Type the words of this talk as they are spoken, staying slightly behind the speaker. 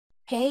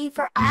A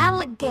for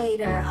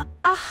alligator,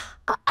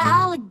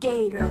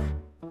 alligator.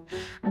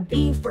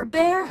 B for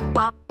bear,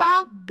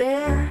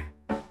 bear.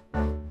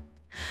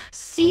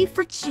 C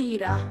for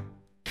cheetah,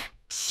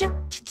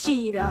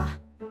 cheetah.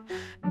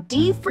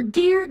 D for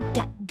deer,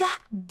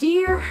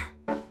 deer.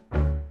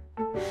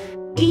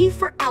 E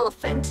for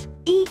elephant,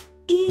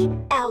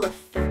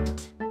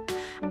 elephant.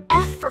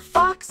 F for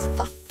fox,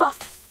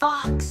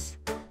 fox.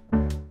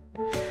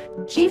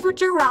 G for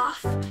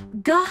giraffe,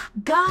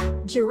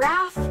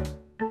 giraffe.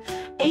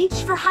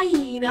 H for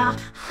hyena,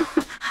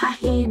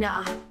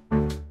 hyena.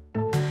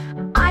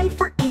 I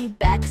for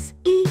ibex,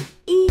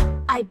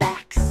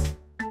 ibex.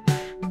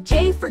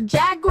 J for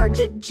jaguar,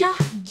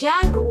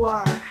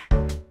 jaguar.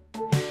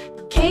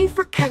 K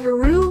for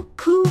kangaroo,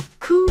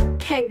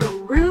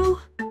 kangaroo.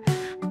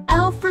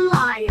 L for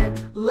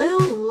lion,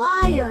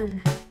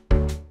 lion.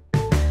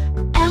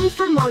 M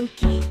for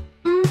monkey,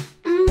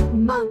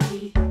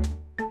 monkey.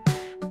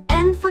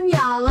 N for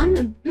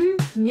nyala,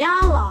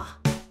 nyala.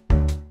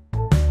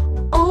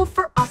 O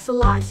for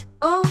ocelot,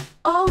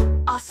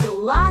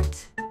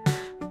 ocelot.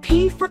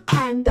 P for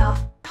panda,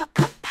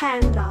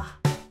 panda.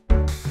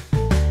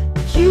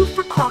 Q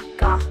for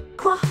quokka,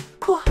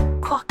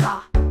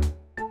 quokka.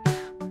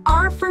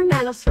 R for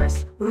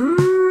rhinoceros,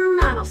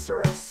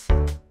 rhinoceros.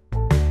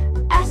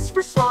 S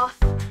for sloth,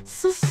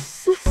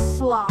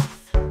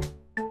 sloth.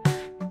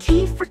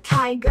 T for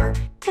tiger,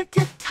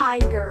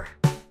 tiger.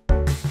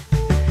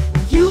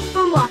 U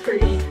for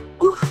walkery,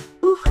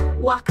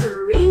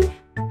 walkery.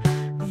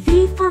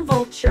 V for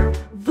vulture,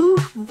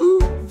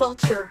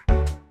 vulture.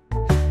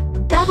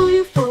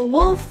 W for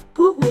wolf,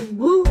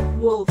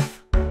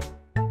 wolf.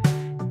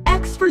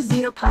 X for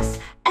xenopus,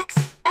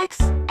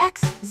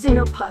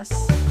 xenopus.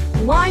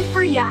 Y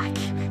for yak,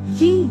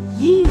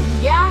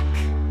 yak.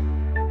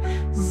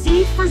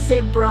 Z for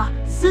zebra,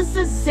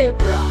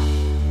 zebra.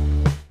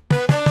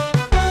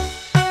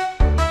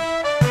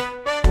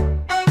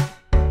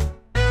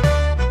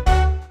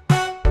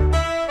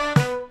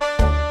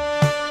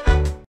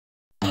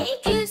 A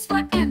is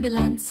for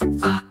ambulance,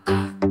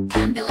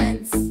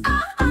 ambulance,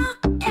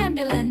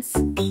 ambulance.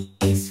 B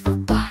is for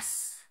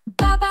bus,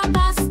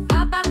 bus.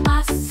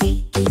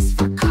 C is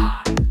for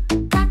car,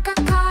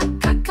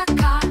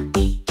 car.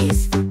 D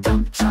is for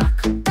dump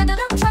truck,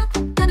 dump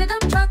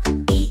truck.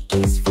 E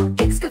is for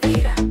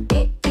excavator,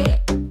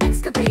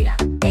 excavator.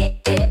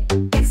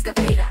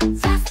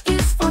 F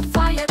is for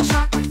fire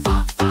truck,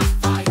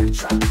 fire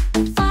truck.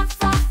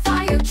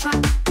 Fire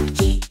truck.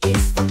 G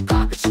is for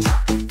garbage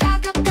truck,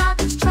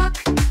 garbage truck.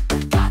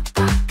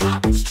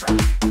 Garbage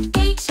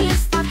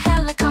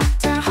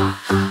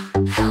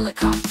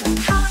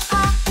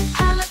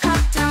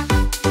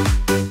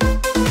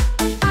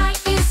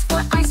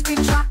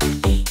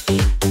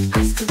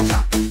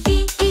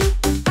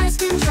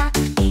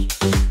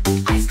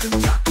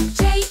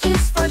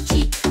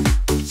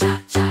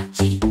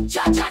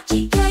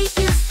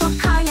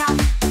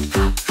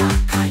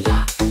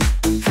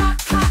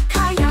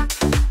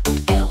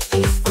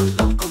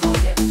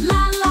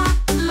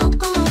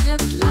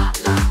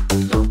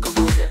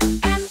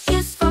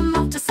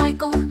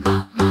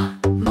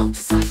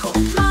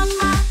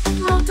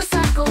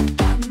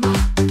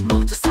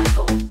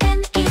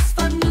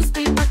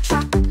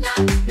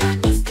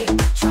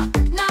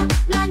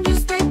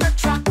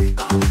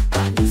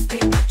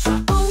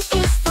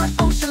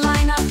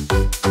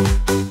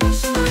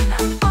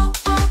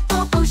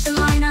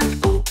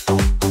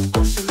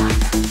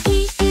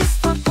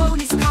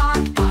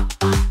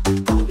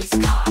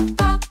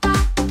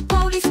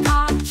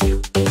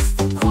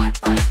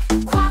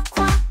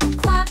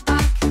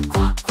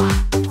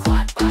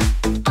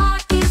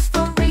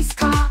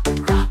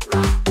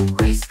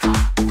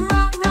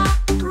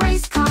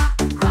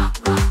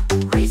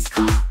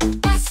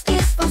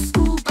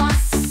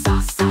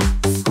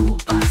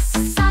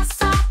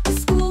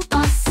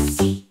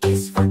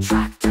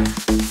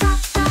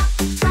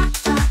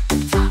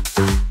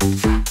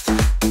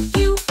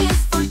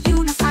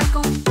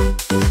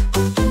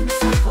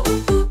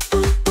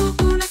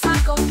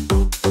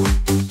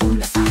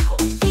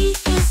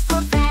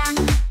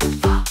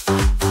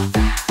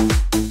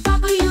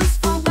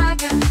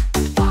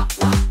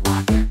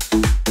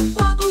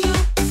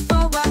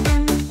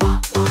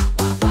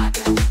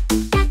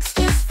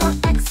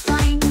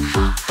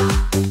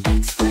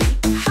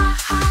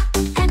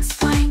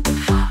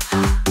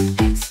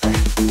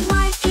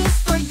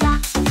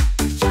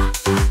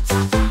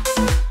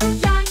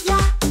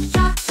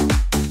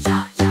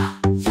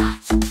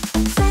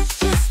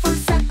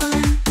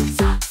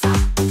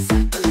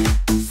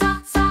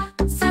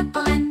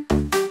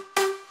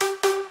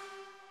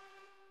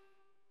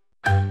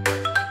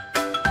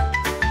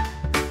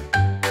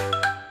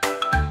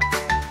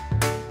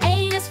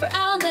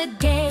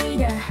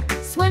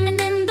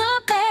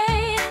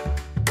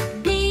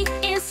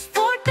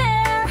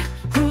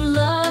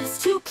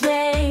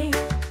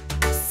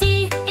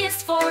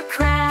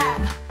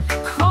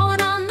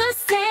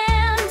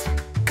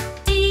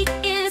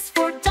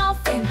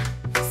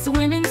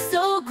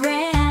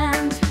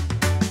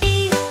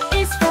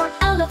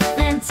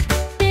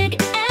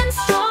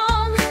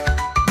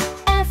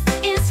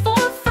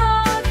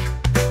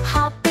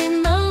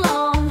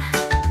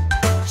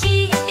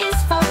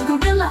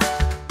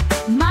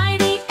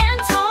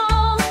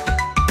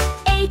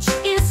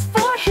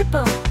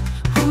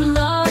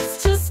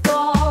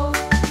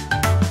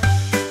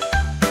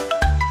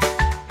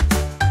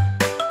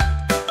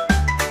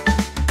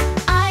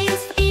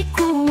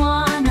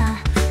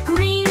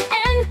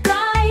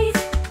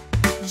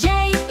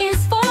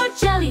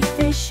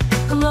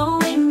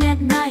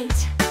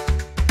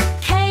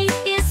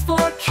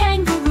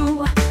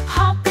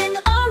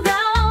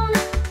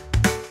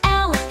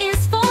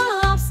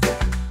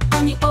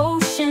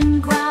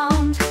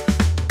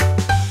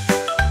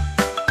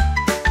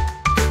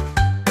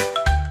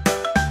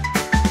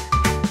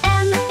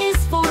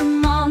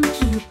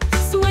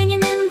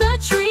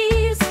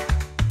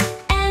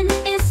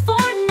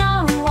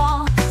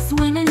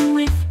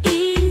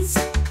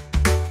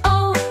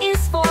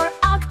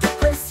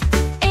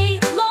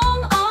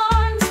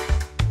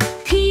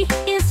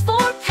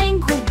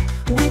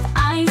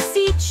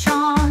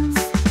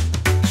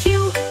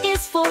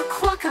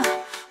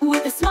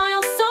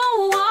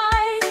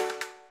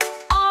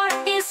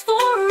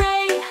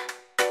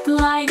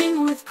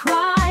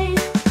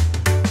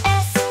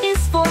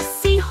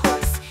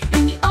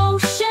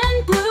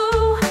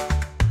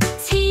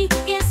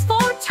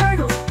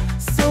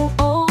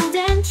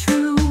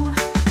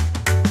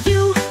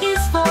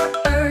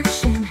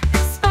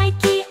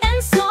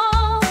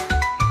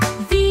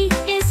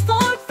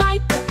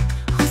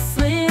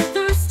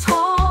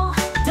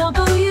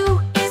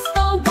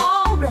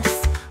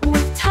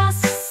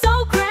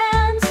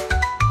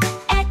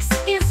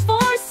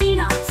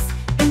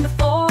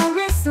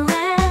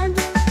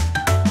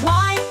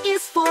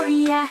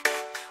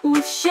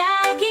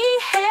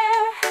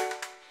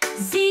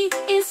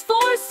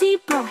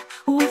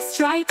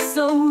sight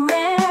so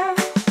rare.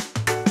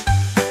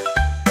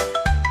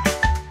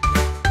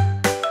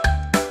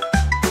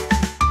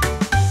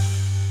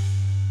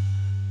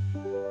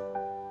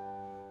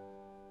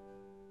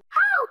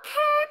 Hello,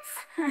 kids!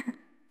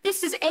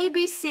 This is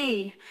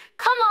ABC.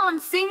 Come on,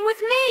 sing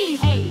with me!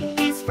 A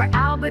is for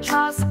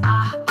albatross,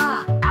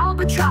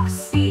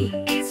 albatross. B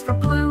is for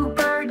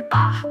bluebird,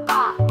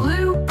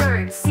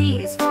 bluebird.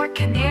 C is for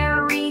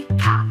canary,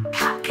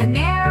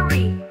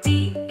 canary.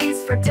 D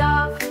is for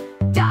dove,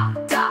 dove.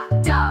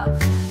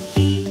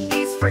 E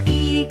is for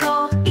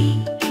eagle,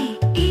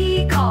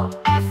 eagle.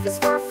 F is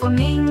for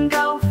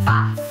flamingo,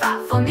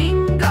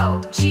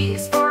 flamingo. G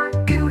is for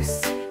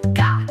goose,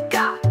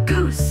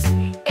 goose.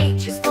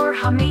 H is for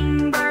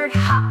hummingbird,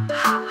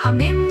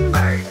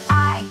 hummingbird.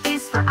 I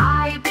is for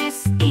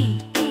ibis,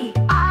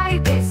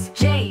 ibis.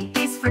 J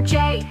is for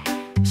jay,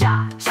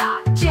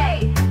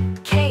 jay.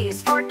 K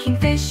is for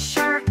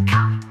kingfisher,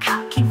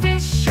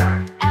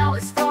 kingfisher. L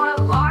is for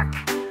lark,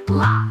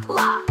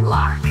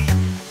 lark.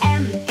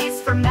 M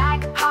is for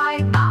magpie,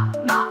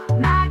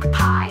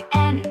 magpie.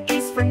 N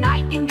is for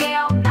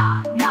nightingale,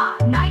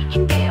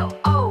 nightingale.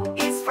 O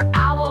is for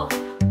owl,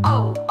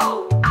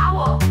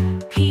 owl.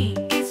 P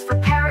is for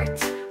parrot,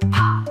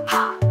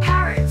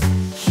 parrot.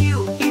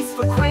 Q is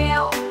for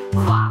quail,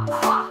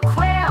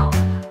 quail.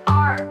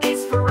 R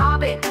is for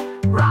robin,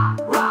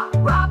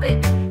 robin.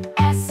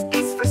 S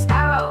is for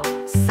sparrow,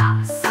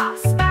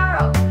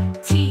 sparrow.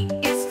 T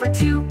is for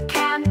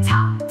toucan,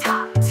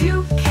 toucan.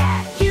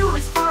 U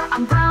is for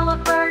umbrella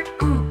bird,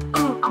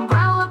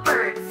 umbrella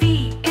bird.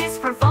 V is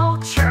for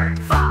vulture,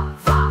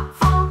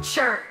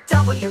 vulture.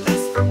 W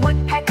is for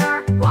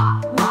woodpecker,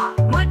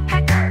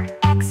 woodpecker.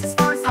 X is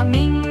for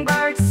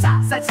hummingbird,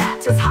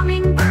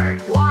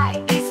 hummingbird.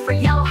 Y is for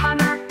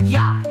yellowhammer,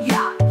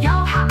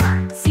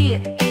 yellowhammer. Z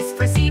is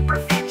for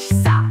zebrafinch,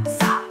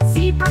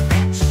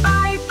 zebrafinch.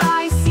 Bye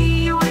bye,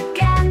 see you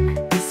again.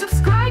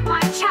 Subscribe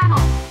my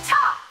channel.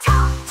 Ta.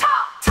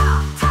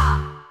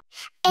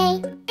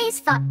 A is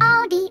for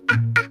Audi,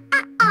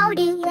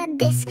 Audi.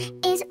 This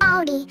is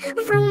Audi.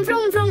 Vroom,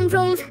 vroom, vroom,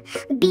 vroom.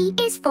 B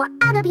is for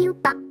BMW,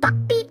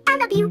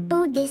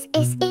 BMW. This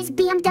is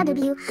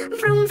BMW.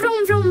 Vroom,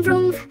 vroom, vroom,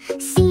 vroom.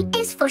 C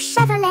is for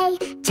Chevrolet,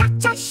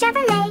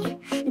 Chevrolet.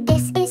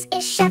 This is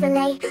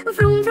Chevrolet.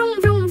 Vroom,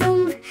 vroom, vroom,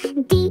 vroom.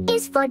 D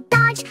is for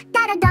Dodge,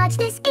 Dodge.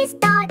 This is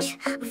Dodge.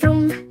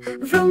 Vroom,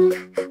 vroom,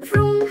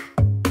 vroom.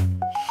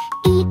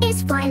 E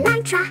is for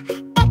Elantra,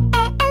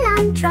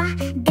 Elantra.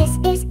 This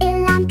is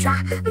Elantra.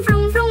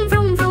 Vroom, vroom,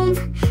 vroom, vroom.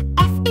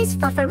 F is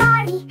for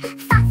Ferrari,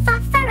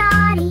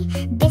 Ferrari.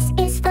 This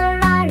is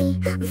Ferrari.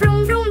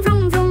 Vroom, vroom,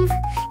 vroom, vroom.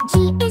 G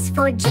is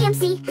for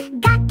GMC,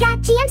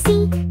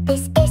 GMC.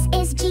 This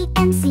is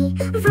GMC.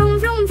 Vroom,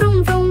 vroom,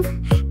 vroom, vroom.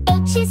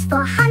 H is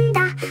for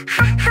Honda,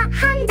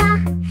 Honda.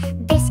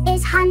 This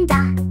is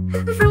Honda.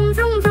 Vroom,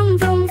 vroom, vroom,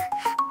 vroom.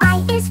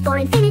 I is for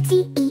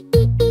Infinity,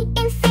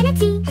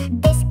 Infinity.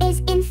 This is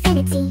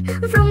Infinity.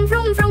 Vroom,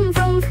 vroom, vroom,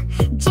 vroom.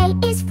 J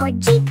is for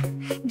Jeep,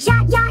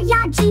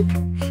 Jeep.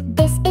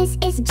 This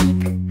is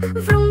Jeep.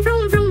 Vroom,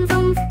 vroom, vroom,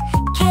 vroom.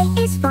 K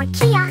is for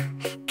Kia,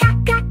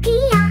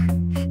 Kia.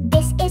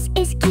 This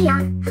is Kia.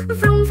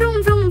 Vroom,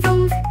 vroom, vroom,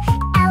 vroom.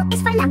 L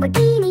is for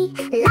Lamborghini,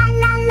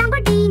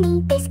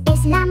 Lamborghini. This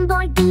is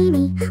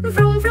Lamborghini.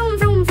 Vroom, vroom,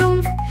 vroom,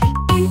 vroom.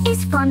 N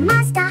is for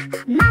Mazda,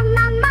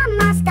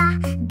 Mazda.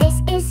 This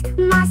is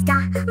Mazda.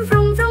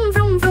 Vroom, vroom,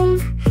 vroom, vroom.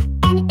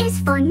 N is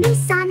for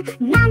Nissan,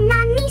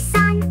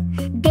 Nissan.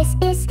 This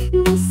is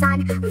Nissan.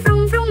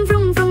 Vroom, vroom,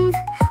 vroom, vroom.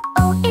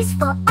 O is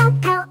for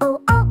Opel,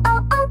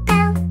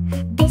 Opel.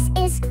 This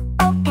is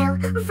Opel.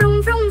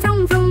 Vroom, vroom,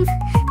 vroom, vroom.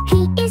 P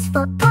is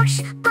for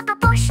Porsche,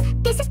 Porsche.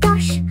 This is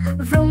Porsche.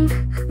 Vroom,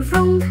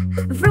 vroom,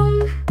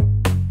 vroom.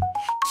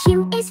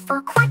 Q is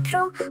for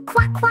Quattro,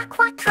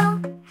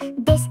 Quattro.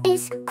 This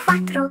is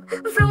Quattro.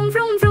 Vroom,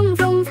 vroom, vroom,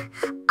 vroom.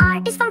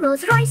 R is for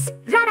Rolls Royce,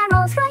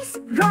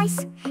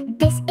 Royce.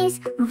 This is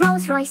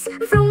Rolls Royce.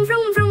 Vroom,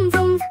 vroom, vroom,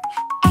 vroom.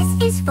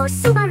 S is for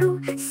Subaru,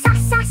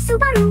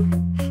 Subaru.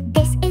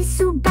 This is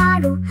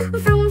Subaru.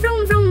 Vroom,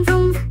 vroom, vroom,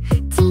 vroom.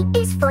 T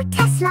is for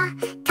Tesla,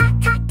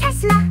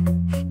 Tesla.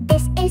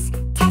 This is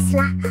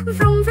Tesla.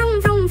 Vroom,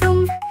 vroom, vroom,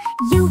 vroom.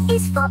 U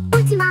is for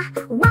Ultima,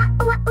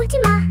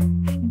 Ultima.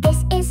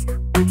 This is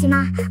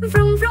Ultima.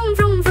 Vroom, vroom,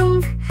 vroom,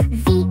 vroom.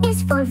 V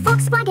is for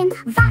Volkswagen,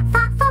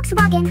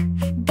 Volkswagen.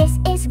 This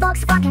is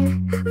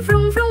Volkswagen.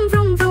 Vroom, vroom,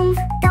 vroom, vroom.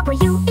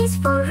 W is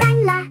for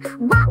Wrangler,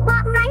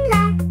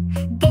 Wrangler.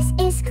 This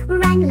is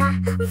Wrangler.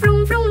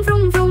 Vroom, vroom,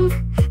 vroom, vroom.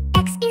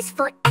 X is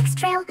for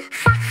X-Trail,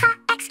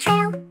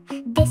 X-Trail.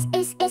 This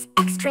is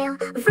X-Trail.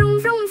 Vroom,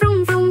 vroom,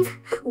 vroom, vroom.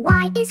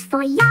 Y is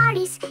for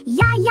Yaris,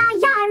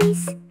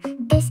 Yaris.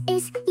 This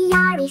is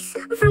Yaris.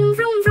 Vroom,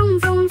 vroom, vroom,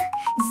 vroom.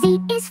 Z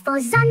is for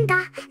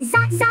Zonda,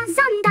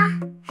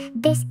 Zonda.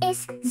 This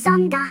is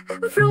Zonda.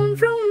 Vroom,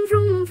 vroom,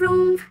 vroom,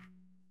 vroom.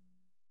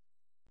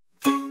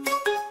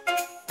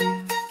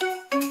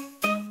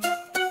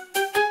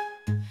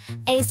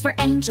 A is for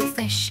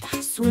angelfish,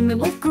 swimming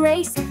with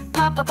grace.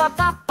 Pa pa pa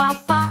pa pa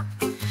pa.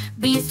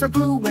 B is for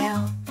blue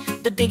whale,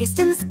 the biggest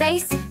in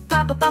space.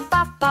 Pa pa pa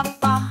pa pa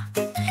pa.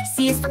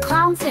 C is for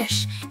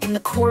clownfish, in the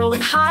coral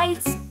it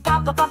hides.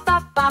 Pa pa pa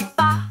pa pa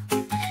pa.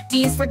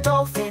 D is for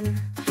dolphin,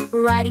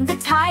 riding the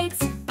tides.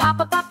 Pa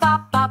pa pa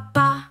pa pa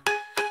pa.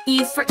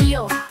 E is for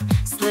eel,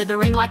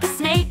 slithering like a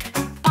snake.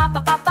 Pa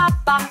pa pa pa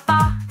pa pa.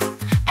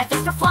 F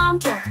is for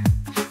flounder,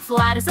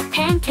 flat as a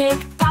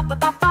pancake. Pa pa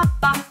pa pa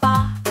pa pa.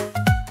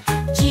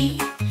 G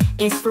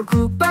is for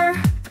grouper,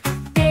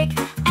 big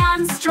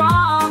and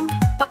strong.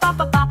 Pa pa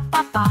pa pa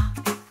pa pa.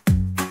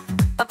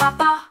 Pa pa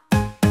pa.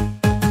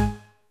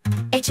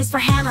 H is for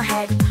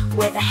hammerhead,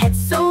 with a head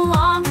so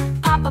long.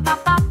 Pa pa pa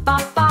pa pa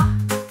pa.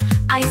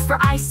 I is for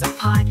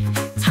isopod,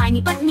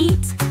 tiny but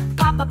neat.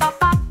 Pa pa pa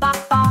pa pa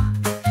pa.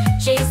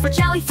 J is for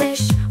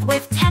jellyfish,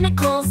 with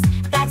tentacles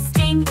that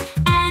sting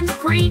and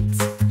greet.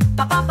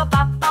 Pa pa pa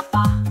pa pa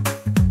pa.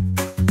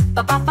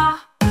 Pa pa pa.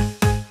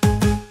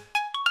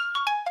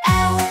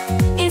 L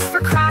is for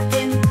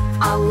kraken,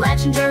 a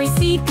legendary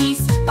sea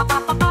beast. Pa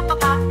pa pa pa pa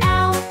pa.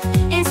 L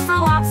is for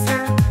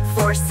lobster,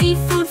 for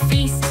seafood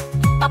feast.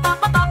 Pa pa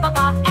pa pa pa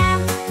pa. M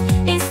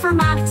is for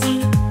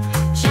manatee,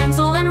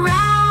 gentle and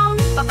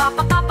round. Pa pa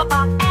pa pa pa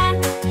pa. N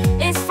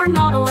is for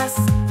nautilus,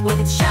 with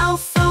its shell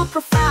so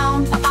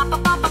profound. Pa pa pa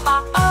pa pa pa.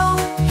 O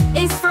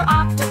is for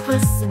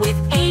octopus, with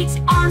 8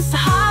 arms to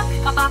hug.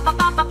 Pa pa pa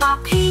pa pa pa.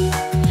 P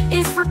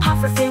is for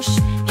pufferfish,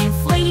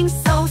 inflating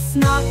so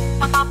snug.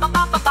 Pa pa pa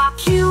pa pa pa.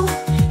 Q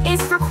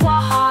is for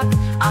quahog,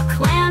 a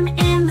clam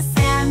in the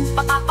sand.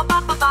 Pa pa pa pa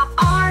pa pa.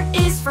 R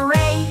is for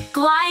ray,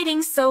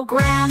 gliding so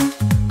grand.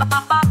 Pa pa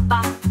pa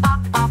pa pa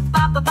pa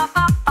pa pa pa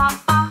pa pa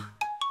pa.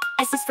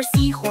 S is for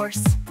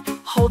seahorse,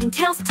 holding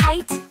tails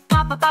tight.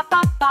 Pa pa pa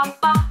pa pa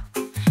pa.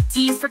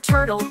 T is for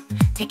turtle,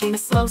 taking a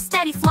slow,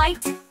 steady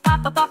flight. Pa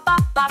pa pa pa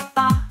pa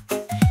pa.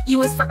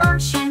 U is for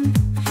urchin,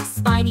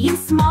 spiny and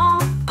small.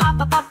 Pa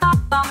pa pa pa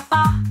pa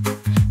pa.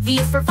 V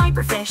is for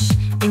viperfish,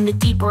 in the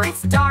deep where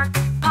it's dark.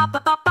 Pa pa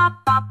pa pa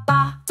pa pa.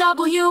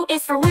 W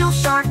is for whale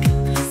shark,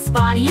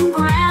 spotty and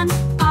grand.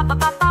 Pa pa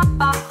pa pa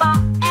pa pa.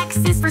 X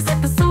is for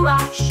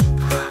zipposaurus,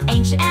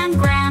 ancient and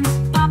grand.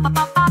 Pa pa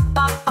pa pa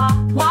pa pa.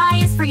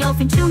 Y is for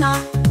yellowfin tuna,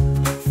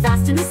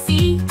 fast in the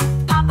sea.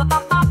 Pa pa pa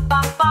pa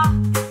pa pa.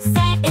 Z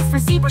is for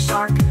zebra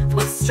shark,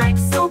 with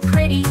stripes so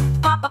pretty.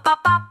 Pa pa pa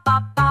pa pa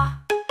pa.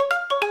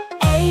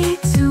 A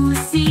to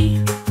Z,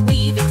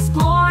 we've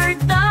explored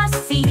the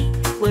sea,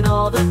 with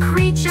all the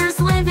creatures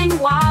living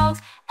wild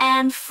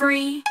and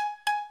free.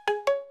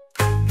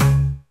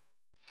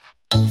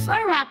 A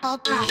for apple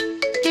pie,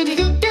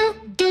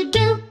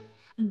 do-do-do-do-do-do.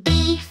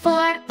 B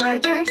for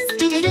burgers,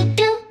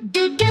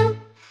 do-do-do-do-do-do.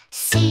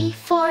 C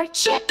for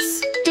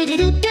chips,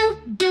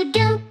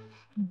 do-do-do-do-do-do.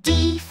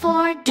 D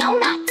for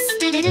donuts,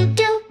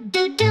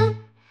 do-do-do-do-do-do.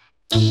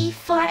 E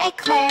for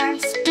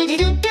eclairs,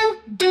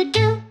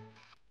 do-do-do-do-do-do.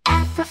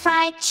 F for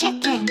fried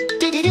chicken,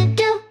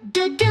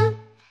 do-do-do-do-do-do.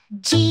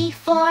 G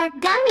for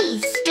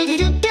gummies,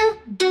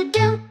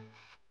 do-do-do-do-do-do.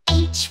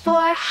 H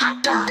for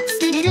hot dogs,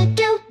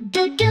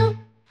 do-do-do-do-do-do.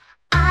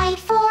 I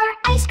for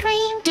ice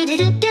cream,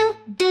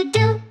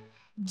 do-do-do-do-do-do.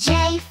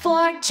 J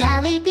for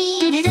jelly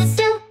bean,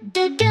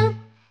 do-do-do-do-do.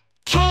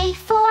 K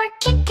for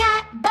Kit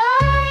Kat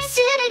bars,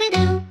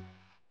 do-do-do-do.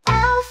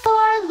 L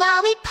for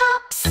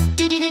lollipops,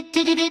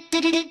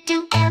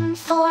 do-do-do-do-do-do-do-do. M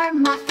for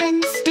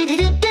muffins,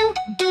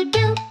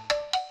 do-do-do-do-do-do.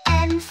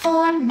 N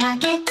for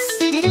nuggets,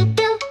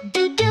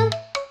 do-do-do-do-do-do.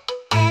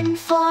 N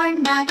for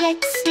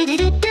nuggets,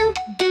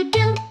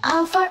 do-do-do-do-do-do.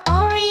 O for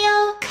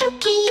Oreo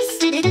cookies,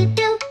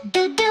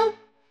 do-do-do-do-do-do.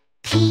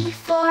 P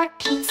for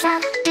pizza,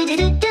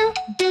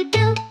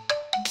 do-do-do-do-do-do.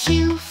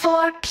 Q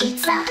for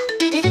pizza,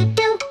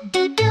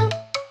 do-do-do-do-do-do.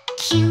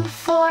 Q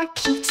for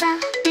pizza,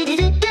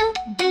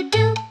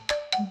 do-do-do-do-do-do.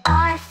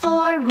 R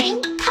for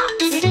ring pop,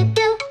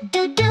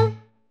 do-do-do-do-do.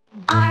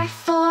 R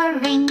for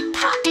ring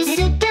pop,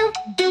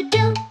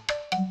 do-do-do-do-do.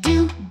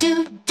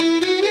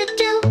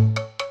 Do-do-do-do-do-do.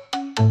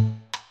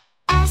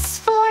 S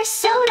for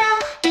soda,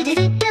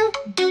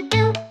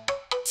 do-do-do-do-do-do.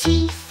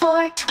 T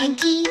for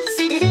Twinkies,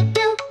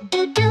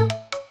 do-do-do-do-do.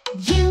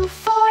 U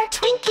for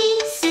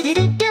Twinkies,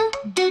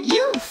 do-do-do-do-do.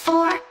 U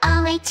for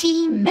LAT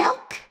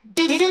milk,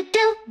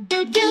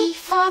 do-do-do-do-do-do. V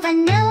for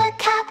vanilla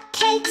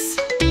cupcakes,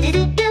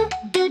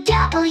 do-do-do-do-do.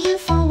 W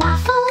for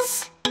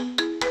waffles,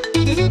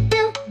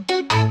 do-do-do-do-do.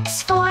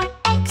 X for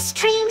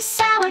extreme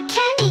sour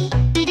candy,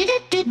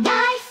 do-do-do-do.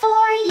 Y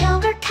for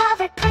yogurt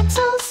covered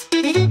pretzels,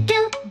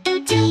 do-do-do-do-do.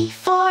 D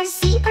for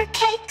zebra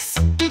cakes,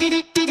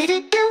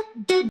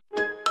 do-do-do-do-do-do.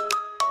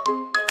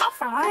 F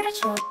for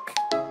artichoke,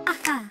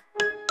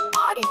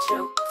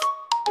 artichoke.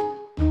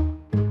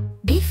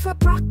 B for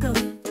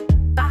broccoli,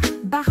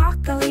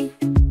 broccoli.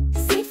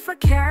 C for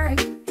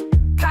carrot,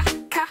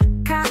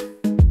 ca.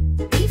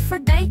 D for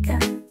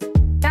daikon,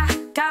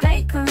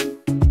 daikon.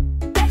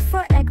 E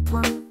for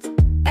eggplant,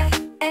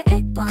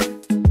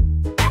 eggplant.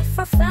 F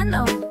for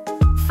fennel,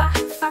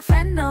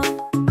 fennel.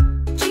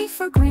 G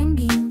for green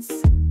beans,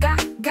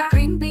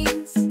 green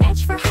beans.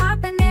 H for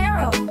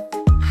habanero,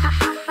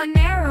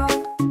 habanero.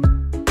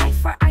 I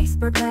for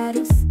iceberg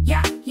lettuce,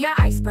 yeah,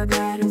 iceberg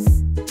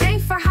lettuce. J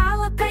for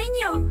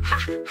jalapeno,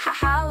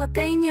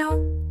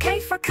 jalapeno. K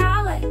for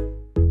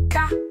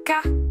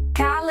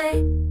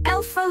Cale,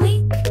 L for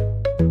leek,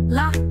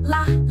 la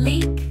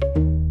leek.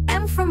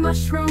 M for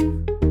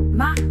mushroom,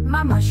 ma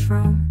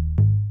mushroom.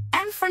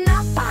 N for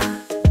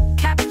napa,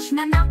 cabbage,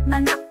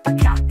 napa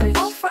cabbage.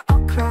 O for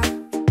okra,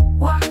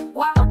 wa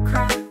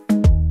okra.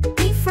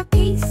 P for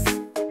peas,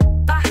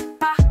 ba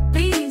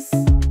peas.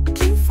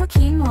 Q for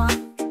quinoa,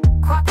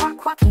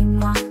 qua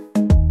quinoa.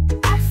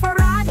 F for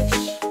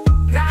radish,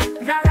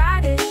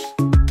 radish.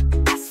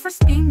 S for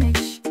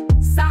spinach,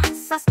 sa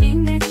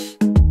spinach.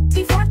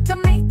 T for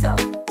tomato,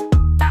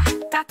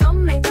 ta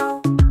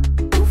tomato.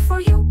 U for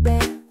ube,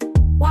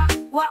 wa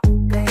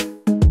ube.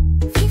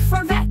 V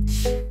for veg,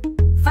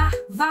 va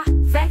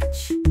veg.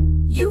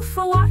 U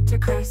for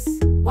watercress,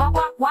 wa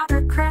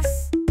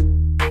watercress.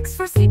 X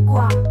for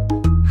sequoia,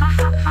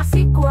 ha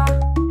sequoia.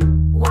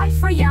 Y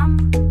for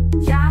yum,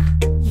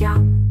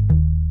 yum.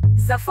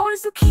 Z for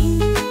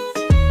zucchini,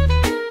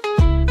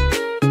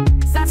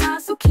 za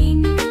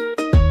zucchini.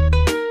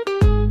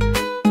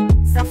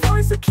 Z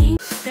for zucchini.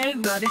 They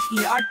run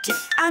the Arctic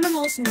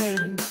animals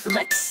name.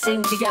 Let's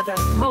sing together.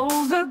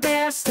 Polar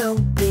bear so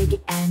big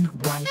and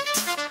white.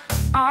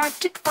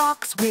 Arctic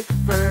fox with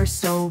fur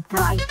so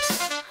bright.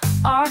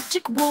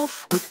 Arctic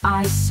wolf with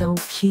eyes so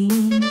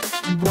keen.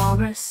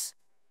 Walrus,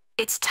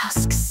 its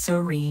tusks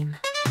serene.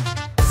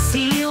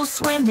 Seal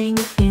swimming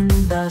in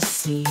the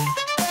sea.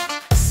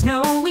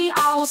 Snowy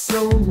owl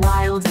so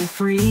wild and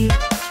free.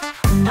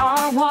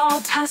 Narwhal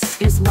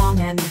tusk is long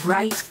and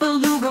bright.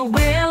 Beluga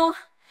whale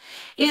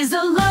is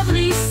a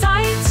lovely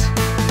sight.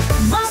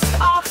 Musk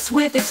ox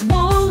with its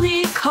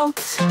woolly coat.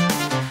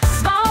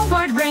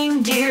 Svalbard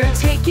reindeer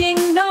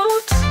taking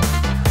note.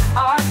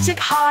 Arctic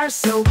hare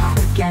so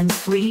quick and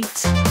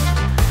fleet.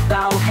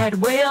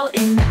 Bowhead whale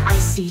in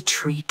icy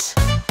treat.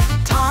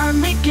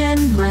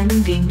 Ptarmigan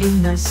blending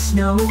in the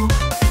snow.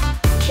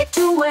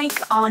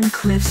 Kittiwake on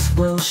cliffs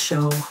will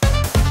show.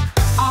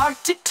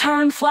 Arctic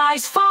tern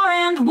flies far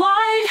and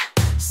wide.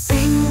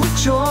 Sing with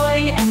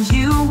joy and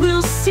you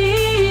will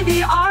see.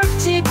 The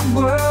Arctic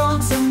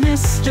world's a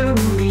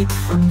mystery.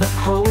 From the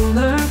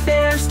polar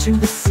bears to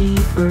the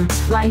seabirds'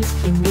 flight.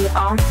 In the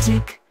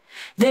Arctic,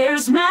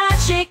 there's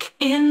magic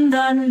in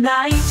the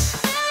night.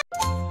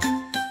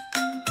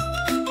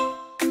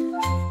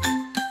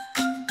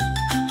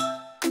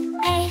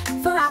 A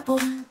for apple,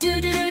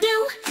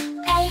 do-do-do-do.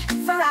 A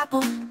for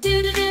apple,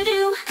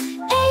 do-do-do-do.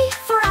 A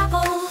for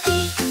apple.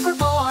 B for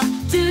ball,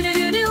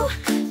 do-do-do-do.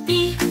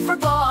 B for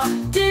ball,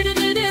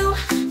 do-do-do-do.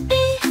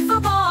 B for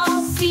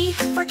ball. C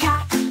for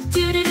cat,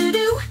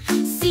 do-do-do-do.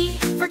 C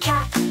for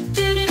cat,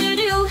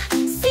 do-do-do-do.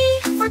 C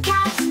for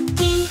cat.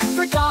 D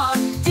for dog,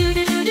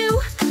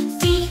 do-do-do-do.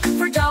 D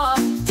for dog,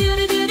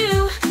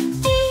 do-do-do-do.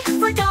 D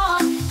for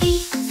dog. E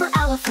for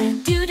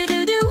elephant,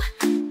 do-do-do-do.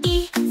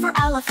 E for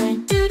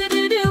elephant,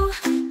 do-do-do-do.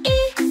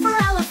 E for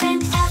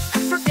elephant. F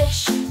for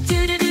fish,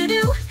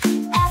 do-do-do-do.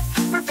 F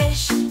for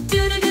fish,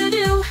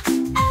 do-do-do-do.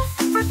 F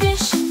for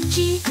fish.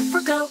 G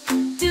for goat,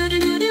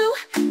 do-do-do-do.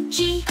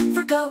 G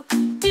for goat,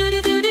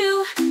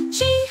 do-do-do-do.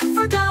 G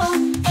for goat.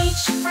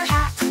 H for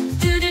hat,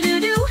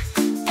 do-do-do-do.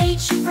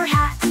 H for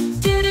hat,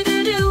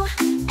 do-do-do-do.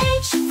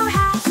 H for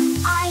hat.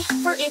 I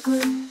for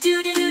igloo,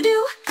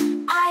 do-do-do-do.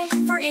 I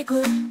for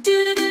igloo,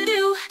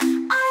 do-do-do-do.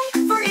 I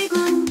for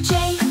igloo.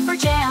 J for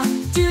jam,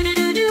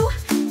 do-do-do-do.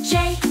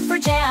 J for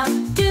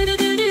jam,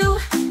 do-do-do-do.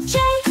 J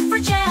for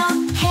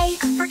jam. K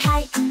for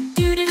kite,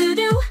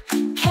 do-do-do-do.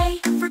 K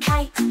for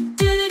kite,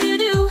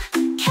 do-do-do-do.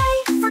 K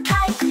for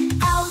kite.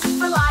 L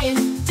for lion,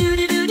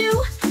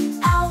 do-do-do-do.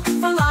 L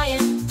for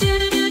lion,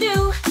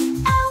 do-do-do-do.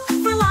 L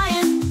for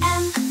lion.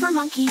 M for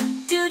monkey,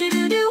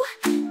 do-do-do-do.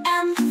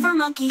 M for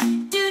monkey,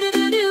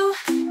 do-do-do-do.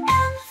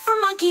 M for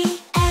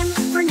monkey. N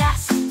for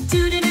nest,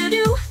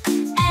 do-do-do-do.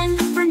 N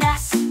for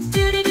nest,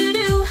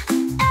 do-do-do-do.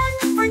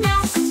 N for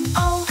nest.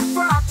 O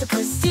for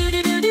octopus,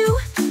 do-do-do-do.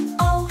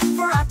 O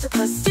for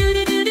octopus,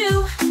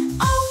 do-do-do-do.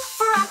 O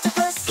for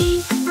octopus.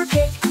 E for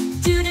pig,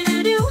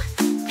 do-do-do-do.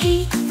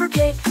 P for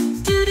pig,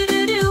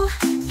 do-do-do-do.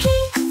 P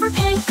for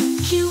pig.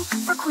 Q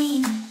for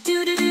queen,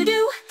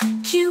 do-do-do-do.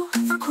 Q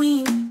for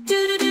queen,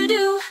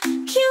 do-do-do-do.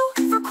 Q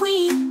for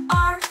queen.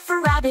 R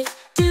for rabbit,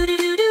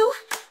 do-do-do-do.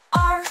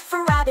 R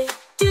for rabbit,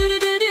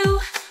 do-do-do-do.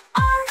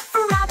 R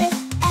for rabbit.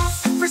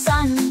 S for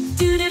sun,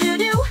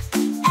 do-do-do-do.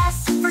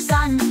 S for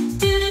sun,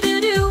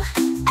 do-do-do-do.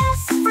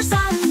 S for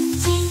sun.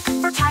 T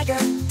for tiger,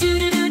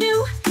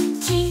 do-do-do-do.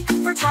 T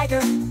for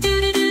tiger,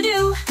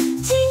 do-do-do-do.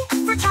 T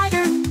for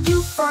tiger.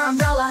 U for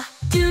umbrella,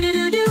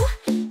 do-do-do-do.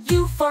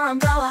 U for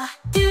umbrella,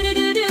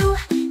 do-do-do-do.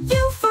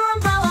 U for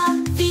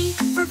umbrella. V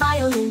for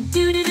violin,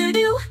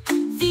 do-do-do-do.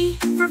 V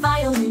for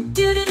violin,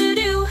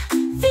 do-do-do-do.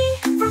 V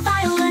for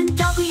violin.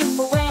 W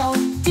for whale,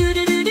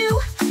 do-do-do-do.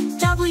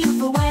 W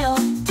for whale,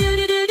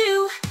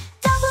 do-do-do-do.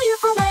 W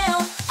for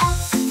whale.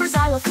 X for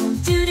xylophone,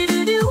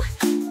 do-do-do-do.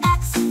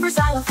 X for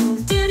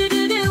xylophone,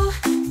 do-do-do-do.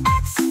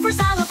 X for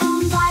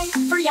xylophone. Y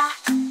for yacht,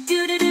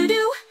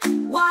 do-do-do-do.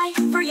 Y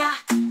for yacht,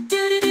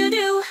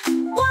 do-do-do-do.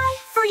 Y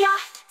for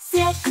yacht.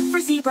 Z for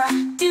zebra,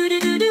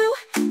 do-do-do-do.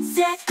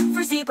 Z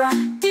for zebra,